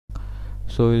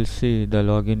So we'll see the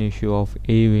login issue of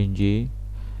EVE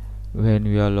when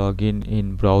we are logging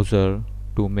in browser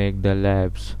to make the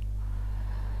labs.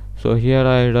 So here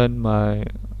I run my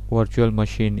virtual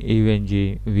machine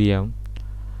EVE VM.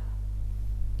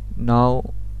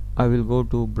 Now I will go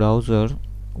to browser.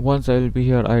 Once I will be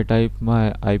here, I type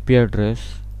my IP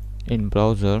address in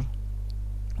browser,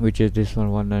 which is this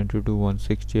one,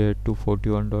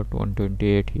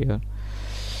 192.168.241.128 here.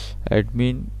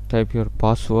 Admin, type your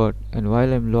password, and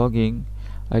while I'm logging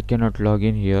I cannot log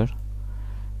in here.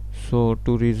 So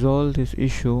to resolve this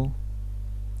issue,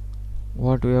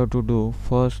 what we have to do,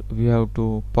 first we have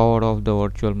to power off the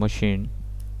virtual machine,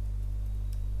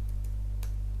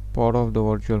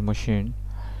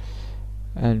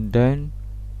 and then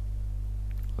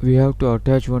we have to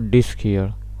attach one disk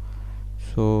here.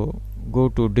 So go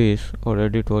to disk or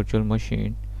edit virtual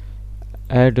machine,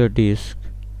 add a disk,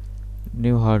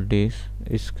 new hard disk,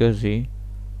 SCSI,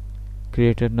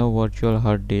 create a new virtual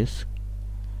hard disk,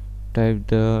 type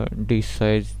the disk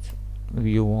size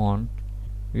you want,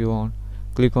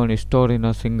 click on store in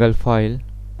a single file,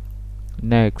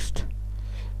 next,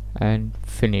 and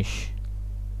finish.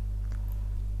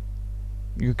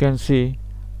 You can see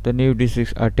the new disk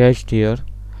is attached here.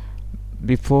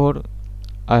 Before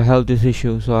I have this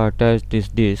issue, so I attached this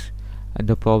disk and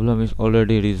the problem is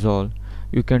already resolved.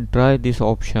 You can try this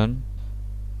option.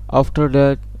 After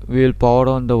that we will power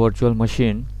on the virtual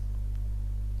machine.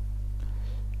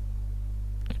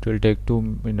 It will take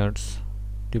 2 minutes,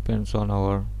 depends on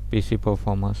our PC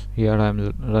performance. Here I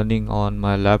am running on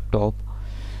my laptop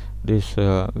this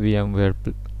VMware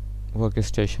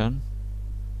workstation.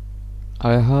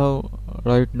 I have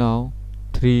right now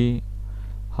 3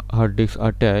 hard disks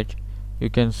attached. You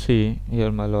can see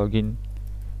here my login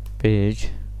page.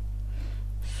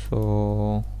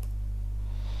 So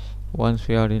once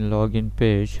we are in login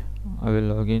page, I will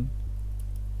log in,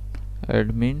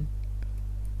 admin,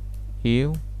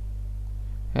 EVE,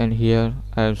 and here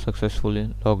I have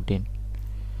successfully logged in.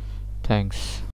 Thanks.